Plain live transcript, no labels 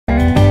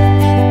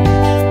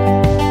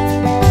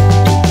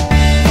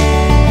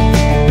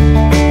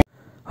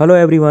Hello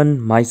everyone,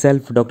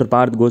 myself Dr.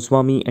 Parth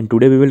Goswami, and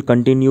today we will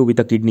continue with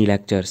the kidney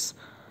lectures.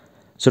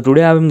 So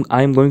today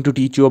I am going to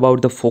teach you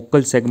about the focal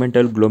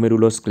segmental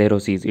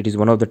glomerulosclerosis. It is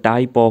one of the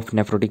type of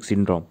nephrotic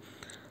syndrome.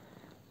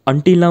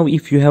 Until now,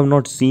 if you have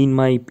not seen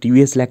my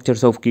previous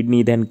lectures of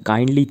kidney, then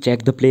kindly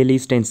check the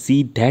playlist and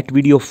see that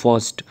video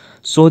first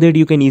so that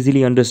you can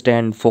easily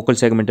understand focal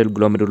segmental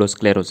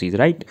glomerulosclerosis,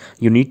 right?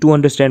 You need to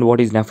understand what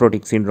is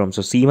nephrotic syndrome.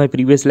 So see my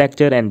previous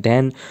lecture and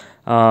then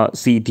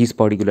see this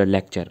particular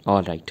lecture.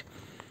 All right.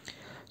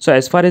 So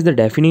as far as the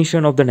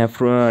definition of the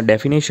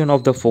definition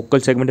of the focal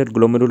segmental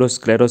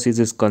glomerulosclerosis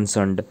is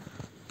concerned,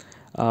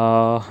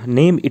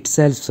 name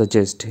itself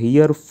suggests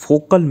here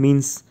focal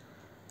means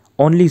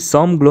only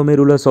some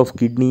glomerulus of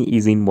kidney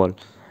is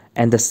involved,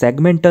 and the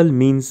segmental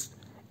means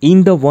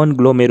in the one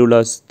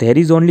glomerulus there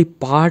is only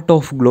part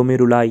of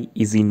glomeruli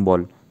is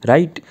involved,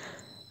 right?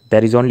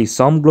 There is only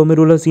some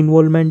glomerulus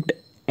involvement,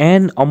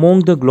 and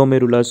among the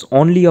glomerulus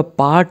only a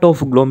part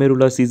of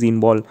glomerulus is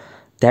involved.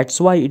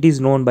 That's why it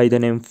is known by the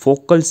name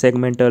focal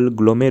segmental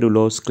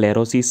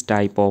glomerulosclerosis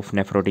type of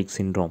nephrotic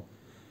syndrome.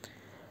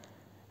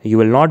 You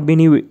will not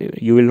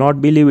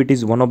believe it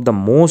is one of the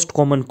most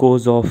common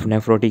cause of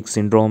nephrotic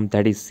syndrome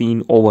that is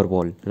seen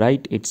overall,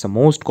 right? It's the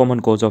most common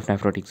cause of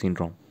nephrotic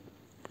syndrome.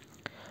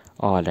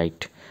 All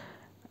right.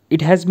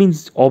 It has been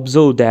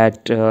observed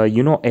that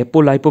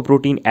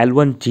apolipoprotein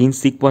L1 gene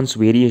sequence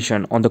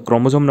variation on the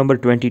chromosome number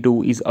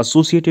 22 is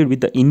associated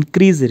with the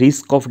increased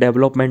risk of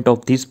development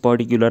of this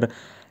particular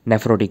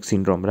nephrotic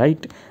syndrome,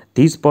 right?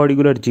 This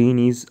particular gene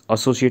is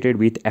associated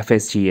with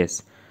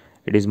FSGS.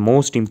 It is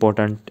most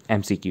important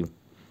MCQ.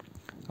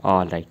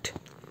 All right.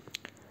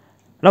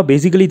 Now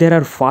basically there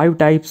are 5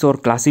 types or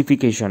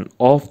classification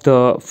of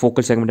the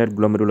focal segmental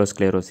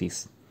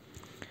glomerulosclerosis.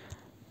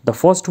 The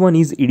first one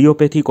is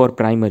idiopathic or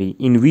primary,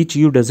 in which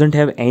you doesn't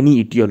have any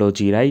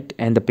etiology, right?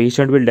 And the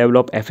patient will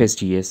develop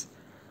FSGS.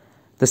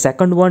 The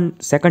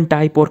second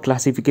type or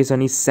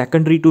classification is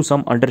secondary to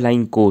some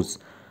underlying cause.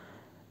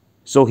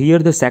 So here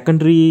the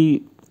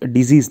secondary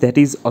disease that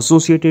is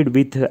associated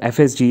with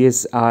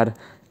FSGS are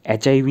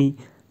HIV,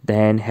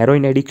 then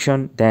heroin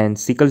addiction, then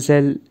sickle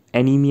cell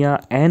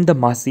anemia, and the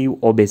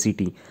massive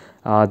obesity.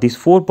 These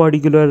 4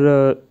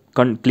 particular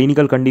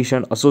clinical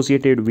condition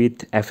associated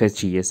with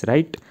FSGS,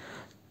 right?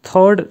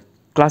 Third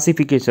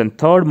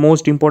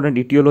most important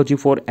etiology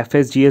for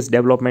FSGS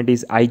development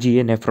is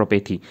IgA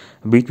nephropathy,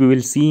 which we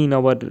will see in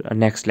our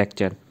next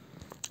lecture.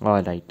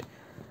 All right.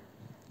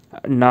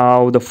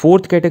 Now the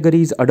fourth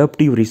category is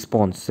adaptive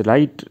response,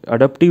 right?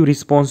 Adaptive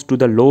response to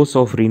the loss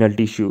of renal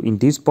tissue. In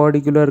this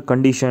particular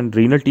condition,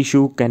 renal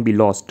tissue can be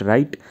lost,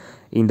 right?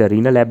 In the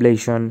renal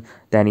ablation,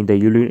 then in the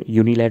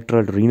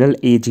unilateral renal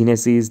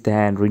agenesis,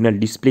 then renal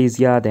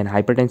dysplasia, then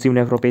hypertensive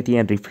nephropathy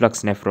and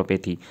reflux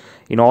nephropathy.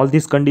 In all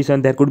these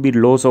conditions, there could be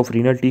loss of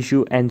renal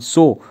tissue, and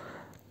so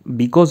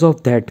because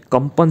of that,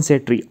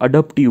 compensatory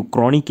adaptive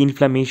chronic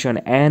inflammation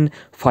and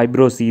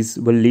fibrosis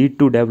will lead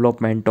to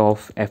development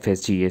of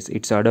FSGS.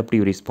 It's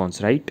adaptive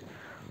response, right?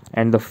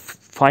 And the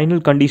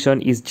final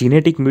condition is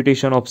genetic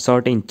mutation of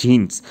certain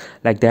genes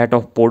like that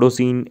of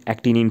podocin,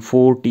 actinin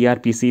 4,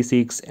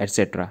 TRPC6,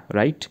 etc.,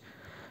 right?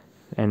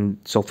 And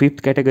so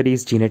fifth category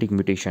is genetic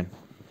mutation.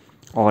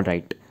 All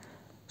right.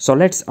 So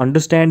let's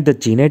understand the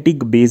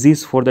genetic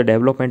basis for the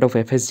development of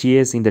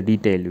FSGS in the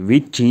detail.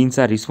 Which genes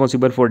are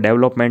responsible for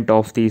development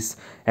of this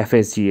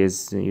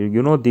FSGS?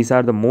 You know, these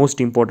are the most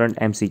important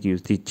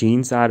MCQs. The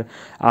genes are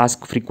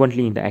asked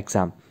frequently in the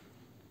exam.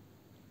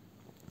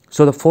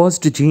 So the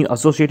first gene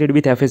associated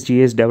with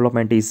FSGS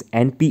development is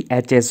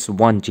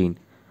NPHS1 gene.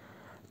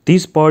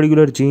 This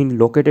particular gene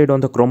located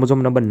on the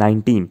chromosome number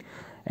 19,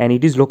 and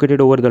it is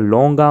located over the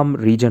long arm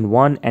region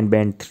 1 and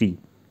band 3.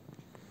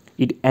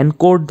 It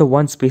encodes the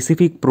one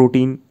specific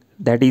protein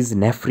that is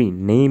nephrin.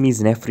 Name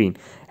is nephrin,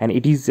 and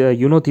it is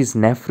this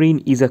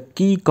nephrin is a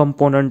key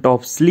component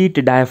of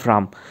slit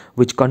diaphragm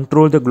which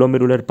control the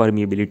glomerular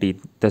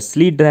permeability. The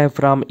slit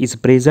diaphragm is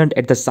present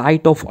at the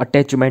site of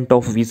attachment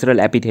of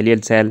visceral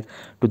epithelial cell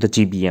to the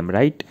GBM,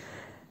 right?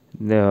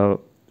 The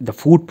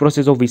food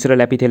process of visceral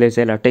epithelial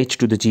cell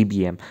attached to the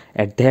GBM.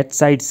 At that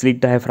site,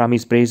 slit diaphragm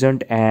is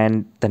present,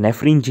 and the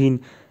nephrin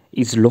gene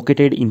is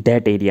located in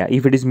that area.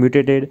 If it is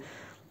mutated,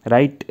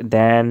 right,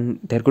 then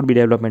there could be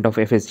development of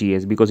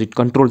FSGS because it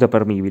controls the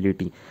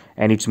permeability,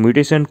 and its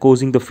mutation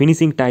causing the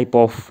finishing type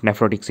of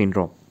nephrotic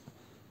syndrome.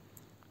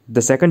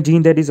 The second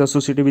gene that is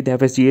associated with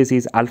FSGS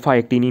is alpha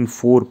actinin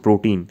 4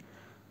 protein.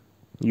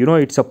 You know,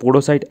 it's a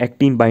podocyte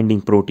actin binding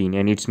protein,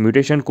 and its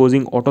mutation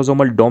causing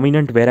autosomal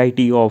dominant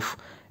variety of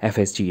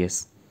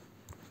FSGS.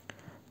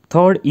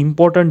 Third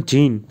important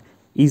gene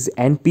is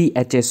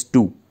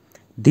NPHS2.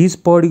 This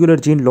particular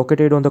gene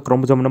located on the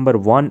chromosome number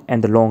 1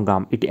 and the long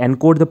arm. It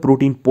encodes the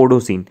protein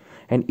podocin,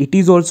 and it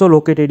is also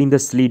located in the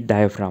slit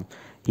diaphragm.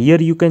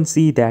 Here you can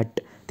see that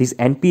this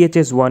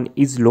NPHS1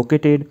 is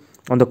located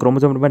on the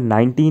chromosome number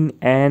 19,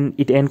 and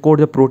it encodes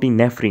the protein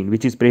nephrin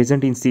which is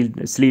present in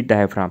slit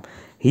diaphragm.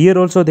 Here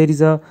also there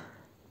is a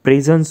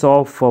presence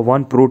of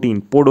one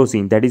protein,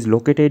 podosine, that is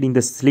located in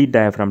the slit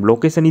diaphragm.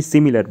 Location is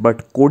similar,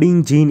 but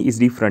coding gene is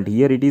different.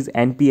 Here it is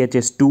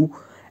NPHS2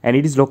 and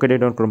it is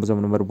located on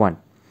chromosome number 1.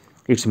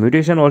 Its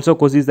mutation also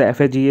causes the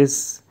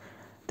FSGS,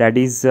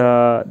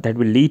 that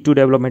will lead to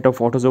development of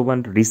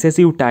autosomal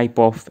recessive type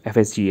of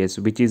FSGS,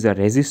 which is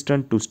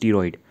resistant to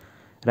steroid,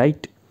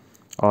 right?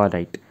 All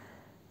right.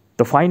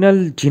 The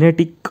final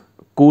genetic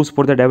cause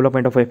for the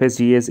development of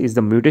FSGS is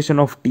the mutation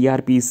of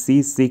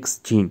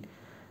TRPC6 gene.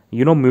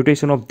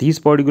 Mutation of this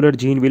particular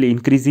gene will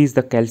increases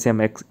the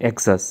calcium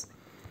excess.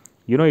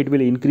 It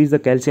will increase the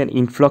calcium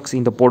influx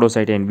in the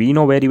podocyte, and we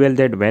know very well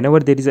that whenever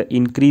there is an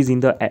increase in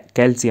the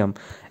calcium,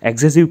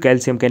 excessive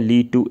calcium can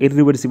lead to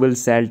irreversible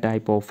cell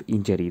type of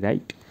injury,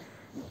 right?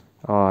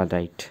 All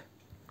right.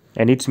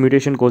 And its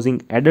mutation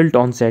causing adult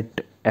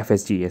onset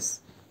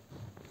FSGS.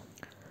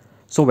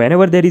 So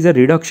whenever there is a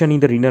reduction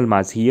in the renal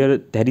mass, here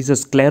there is a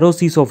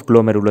sclerosis of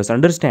glomerulus,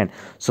 understand?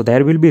 So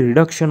there will be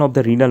reduction of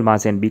the renal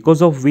mass, and because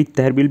of which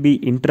there will be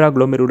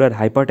intraglomerular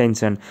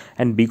hypertension,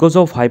 and because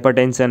of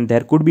hypertension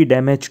there could be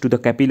damage to the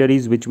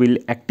capillaries, which will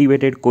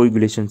activated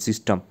coagulation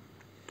system.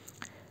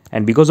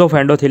 And because of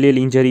endothelial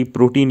injury,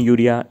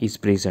 proteinuria is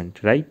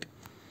present, right?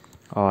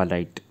 All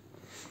right.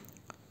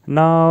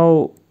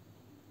 Now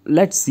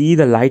let's see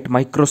the light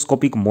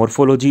microscopic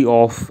morphology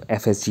of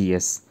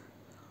FSGS.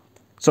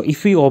 So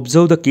if we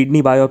observe the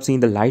kidney biopsy in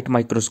the light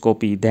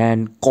microscopy,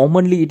 then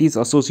commonly it is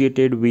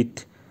associated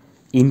with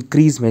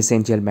increased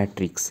mesangial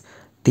matrix.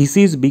 This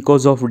is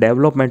because of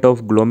development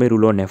of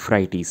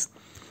glomerulonephritis.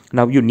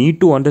 Now you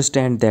need to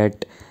understand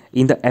that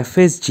in the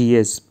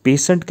FSGS,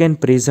 patient can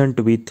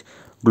present with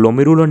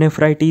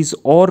glomerulonephritis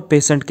or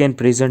patient can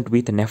present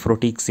with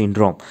nephrotic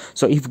syndrome.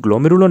 So if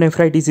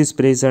glomerulonephritis is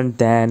present,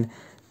 then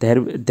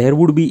there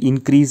would be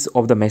increase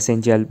of the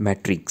mesangial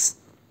matrix,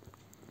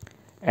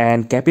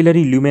 and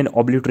capillary lumen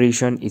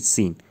obliteration is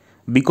seen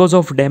because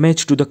of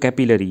damage to the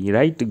capillary,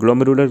 right?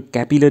 Glomerular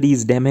capillary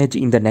is damaged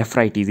in the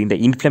nephritis, in the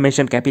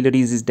inflammation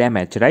capillaries is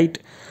damaged, right?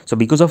 So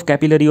because of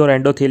capillary or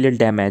endothelial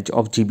damage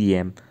of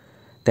GBM,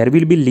 there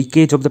will be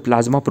leakage of the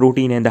plasma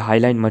protein and the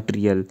hyaline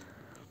material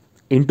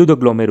into the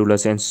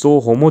glomerulus, and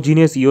so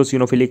homogeneous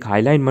eosinophilic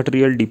hyaline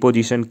material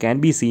deposition can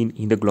be seen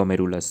in the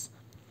glomerulus.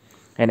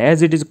 And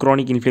as it is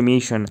chronic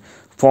inflammation,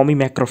 foamy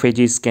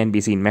macrophages can be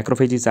seen.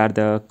 Macrophages are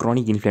the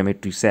chronic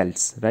inflammatory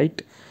cells,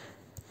 right?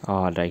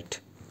 All right.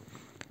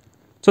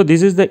 So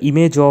this is the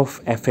image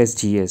of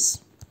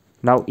FSGS.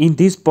 Now in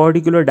this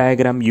particular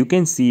diagram, you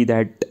can see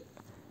that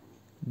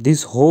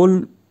this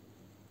whole,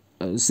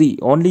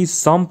 only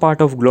some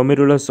part of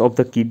glomerulus of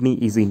the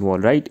kidney is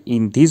involved, right?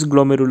 In this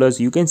glomerulus,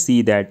 you can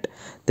see that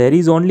there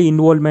is only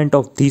involvement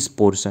of this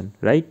portion,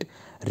 right?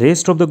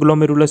 Rest of the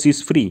glomerulus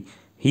is free.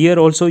 Here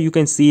also you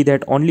can see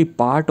that only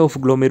part of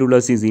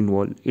glomerulus is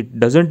involved. It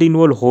doesn't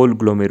involve whole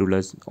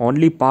glomerulus.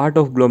 Only part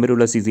of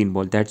glomerulus is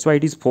involved. That's why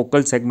it is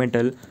focal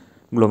segmental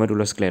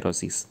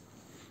glomerulosclerosis.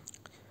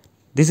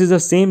 This is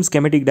the same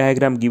schematic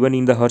diagram given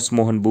in the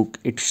Hirsch-Mohan book.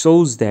 It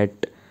shows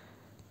that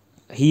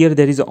here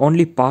there is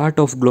only part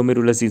of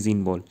glomerulus is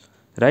involved,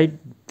 right?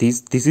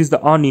 This is the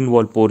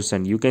uninvolved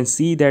portion. You can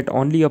see that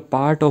only a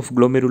part of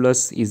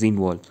glomerulus is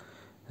involved,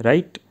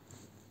 right?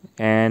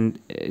 And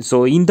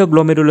so in the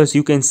glomerulus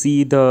you can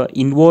see the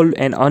involved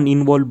and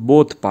uninvolved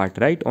both part,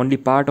 right? Only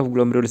part of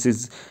glomerulus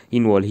is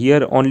involved.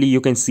 Here only you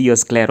can see a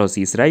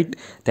sclerosis, right?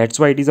 That's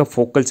why it is a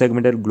focal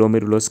segmental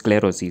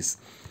glomerulosclerosis.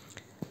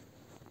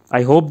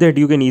 I hope that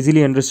you can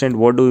easily understand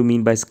what do we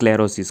mean by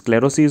sclerosis.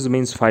 Sclerosis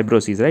means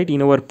fibrosis, right?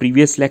 In our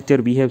previous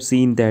lecture we have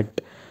seen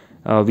that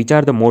which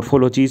are the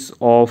morphologies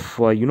of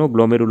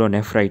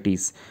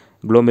glomerulonephritis,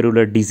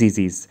 glomerular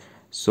diseases.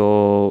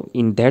 So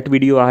in that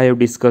video I have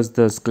discussed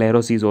the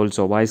sclerosis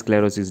also, why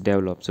sclerosis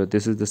develops. So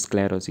this is the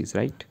sclerosis,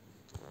 right?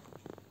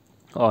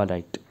 All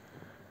right.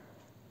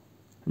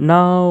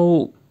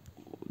 Now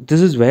this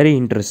is very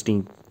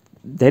interesting.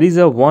 There is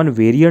a one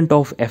variant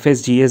of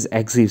FSGS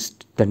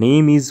exists. The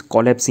name is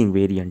collapsing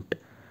variant.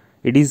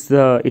 It is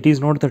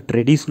not the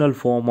traditional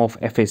form of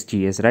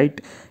FSGS,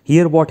 right?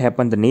 Here what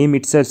happened, the name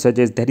itself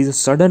suggests there is a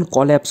sudden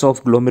collapse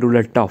of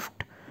glomerular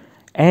tuft,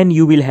 and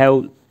you will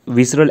have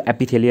visceral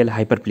epithelial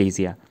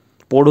hyperplasia,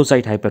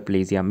 podocyte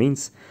hyperplasia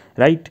means,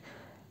 right?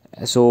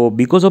 So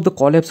because of the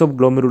collapse of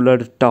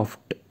glomerular tuft,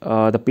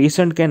 the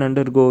patient can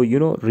undergo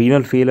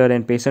renal failure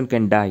and patient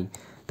can die.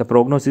 The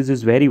prognosis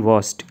is very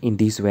worst in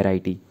this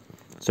variety.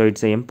 So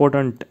it's an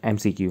important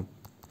MCQ,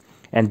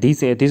 and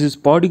this is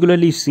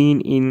particularly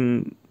seen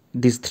in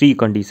these three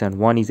conditions.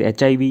 One is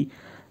HIV,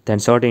 then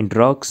certain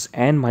drugs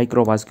and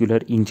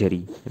microvascular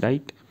injury,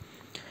 right?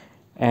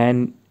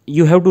 And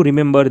you have to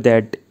remember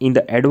that in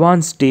the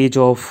advanced stage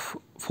of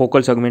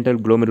focal segmental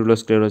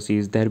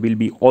glomerulosclerosis, there will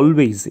be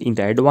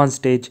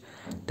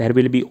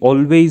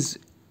always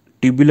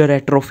tubular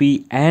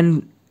atrophy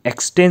and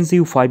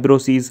extensive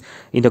fibrosis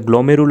in the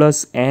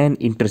glomerulus and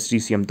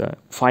interstitium.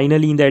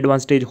 Finally in the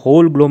advanced stage,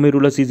 whole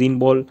glomerulus is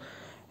involved,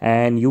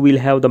 and you will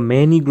have the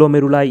many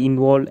glomeruli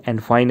involved,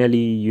 and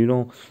finally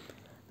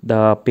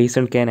the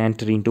patient can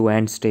enter into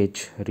end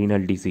stage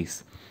renal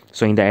disease.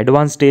 So in the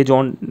advanced stage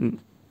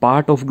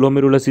part of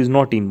glomerulus is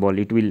not involved.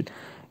 It will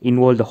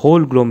involve the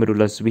whole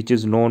glomerulus, which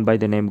is known by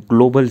the name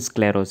global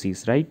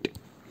sclerosis, right?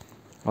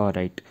 All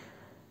right.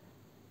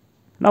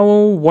 Now,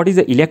 what is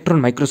the electron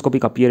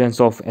microscopic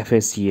appearance of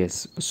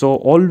FSGS? So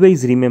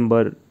always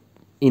remember,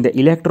 in the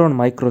electron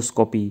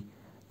microscopy,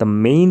 the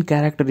main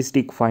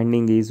characteristic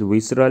finding is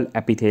visceral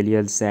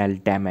epithelial cell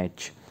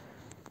damage,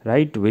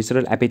 right?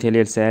 Visceral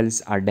epithelial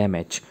cells are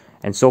damaged,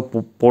 and so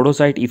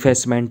podocyte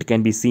effacement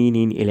can be seen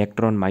in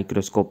electron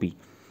microscopy.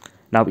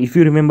 Now, if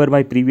you remember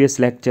my previous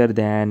lecture,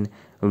 then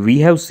we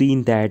have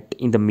seen that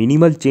in the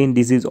minimal chain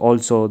disease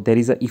also there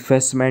is a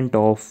effacement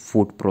of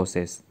food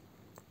process,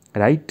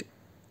 right?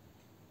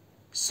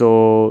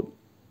 So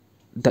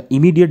the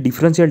immediate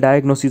differential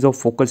diagnosis of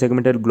focal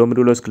segmental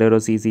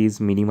glomerulosclerosis is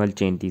minimal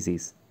chain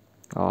disease.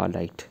 All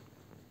right.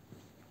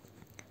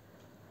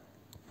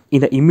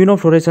 In the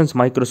immunofluorescence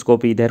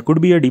microscopy, there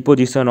could be a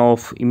deposition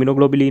of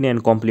immunoglobulin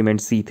and complement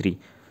C3.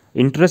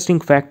 Interesting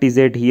fact is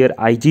that here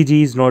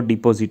IgG is not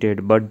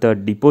deposited, but the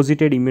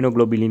deposited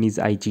immunoglobulin is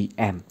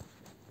IgM.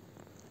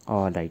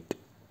 All right.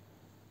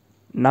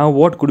 Now,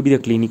 what could be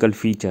the clinical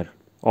feature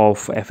of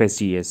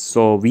FSGS?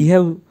 So we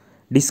have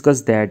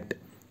discussed that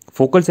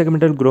focal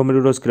segmental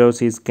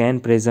glomerulosclerosis can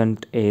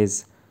present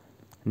as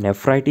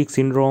nephritic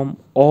syndrome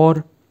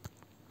or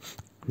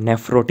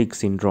nephrotic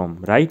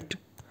syndrome, right?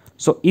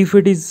 So if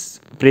it is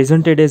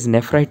presented as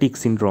nephritic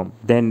syndrome,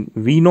 then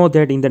we know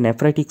that in the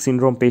nephritic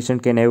syndrome,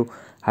 patient can have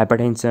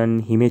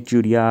hypertension,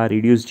 hematuria,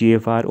 reduced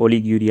GFR,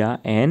 oliguria,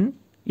 and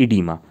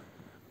edema.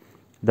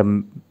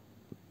 The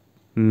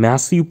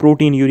massive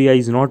proteinuria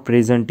is not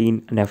present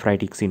in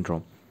nephritic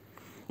syndrome.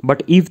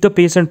 But if the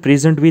patient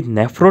present with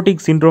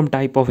nephrotic syndrome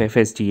type of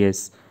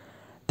FSGS,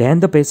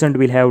 then the patient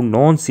will have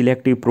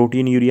non-selective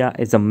proteinuria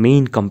as a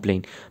main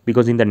complaint,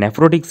 because in the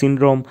nephrotic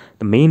syndrome,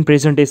 the main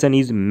presentation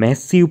is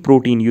massive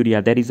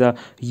proteinuria. There is a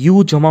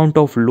huge amount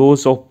of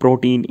loss of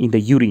protein in the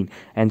urine,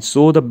 and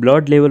so the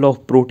blood level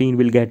of protein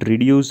will get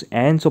reduced,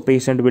 and so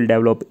patient will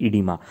develop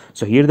edema.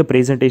 So here the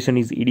presentation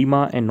is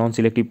edema and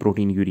non-selective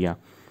proteinuria.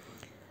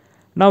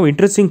 Now,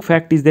 interesting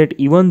fact is that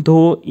even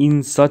though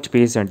in such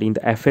patient in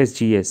the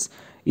FSGS,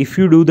 if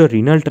you do the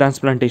renal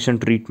transplantation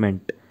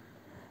treatment,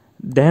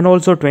 then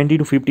also 20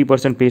 to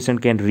 50%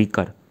 patient can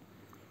recur.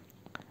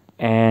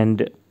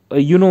 And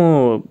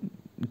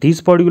this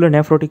particular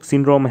nephrotic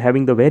syndrome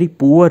having the very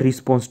poor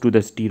response to the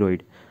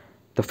steroid,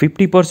 the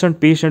 50%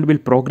 patient will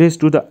progress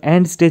to the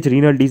end stage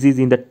renal disease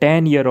in the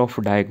 10 year of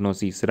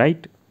diagnosis,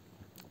 right?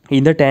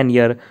 In the 10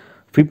 year,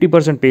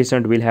 50%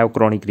 patient will have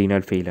chronic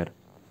renal failure.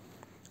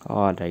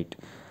 All right.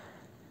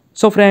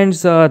 So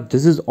friends,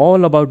 this is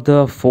all about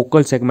the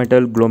focal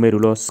segmental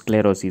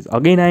glomerulosclerosis.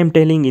 Again, I am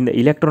telling, in the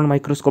electron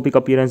microscopic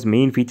appearance,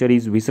 main feature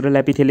is visceral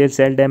epithelial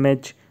cell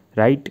damage,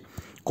 right?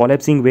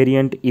 Collapsing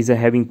variant is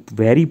having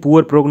very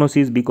poor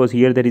prognosis, because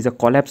here there is a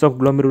collapse of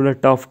glomerular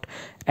tuft,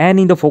 and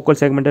in the focal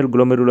segmental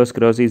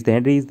glomerulosclerosis,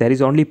 there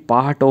is only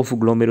part of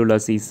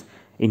glomerulus is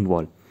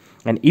involved.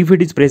 And if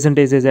it is present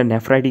as a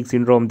nephritic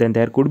syndrome, then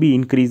there could be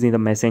increase in the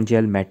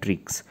mesangial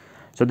matrix.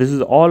 So this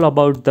is all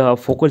about the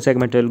focal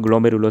segmental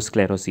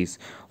glomerulosclerosis.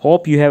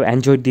 Hope you have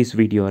enjoyed this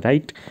video,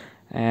 right?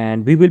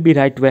 And we will be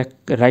right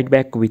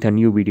back with a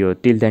new video.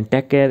 Till then,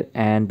 take care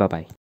and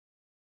bye-bye.